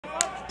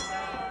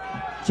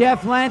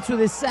Jeff Lentz with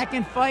his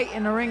second fight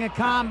in the Ring of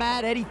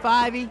Combat. Eddie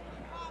Fyvie,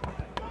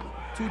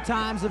 2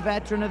 times a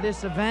veteran of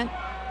this event.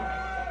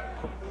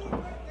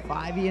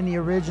 Fyvie in the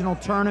original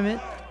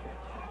tournament.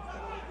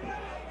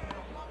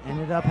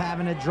 Ended up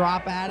having to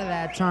drop out of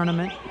that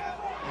tournament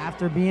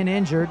after being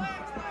injured.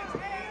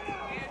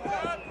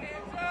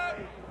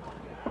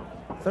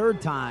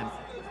 4th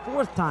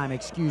time,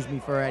 excuse me,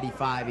 for Eddie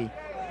Fyvie.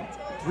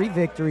 3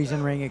 victories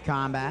in Ring of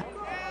Combat.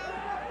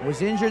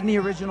 Was injured in the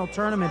original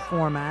tournament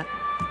format.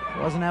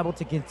 Wasn't able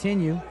to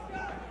continue.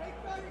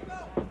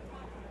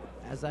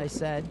 As I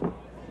said,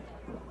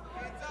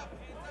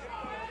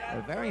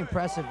 a very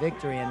impressive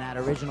victory in that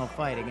original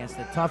fight against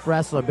the tough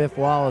wrestler Biff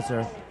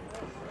Walliser.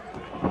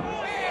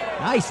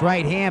 Nice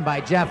right hand by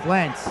Jeff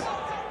Lentz.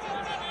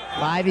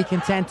 Fyvie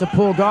content to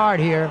pull guard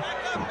here.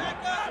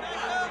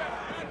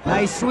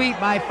 Nice sweep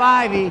by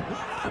Fyvie.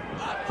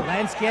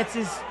 Lentz gets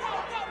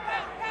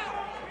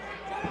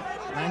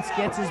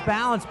his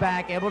balance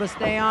back, able to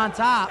stay on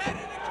top.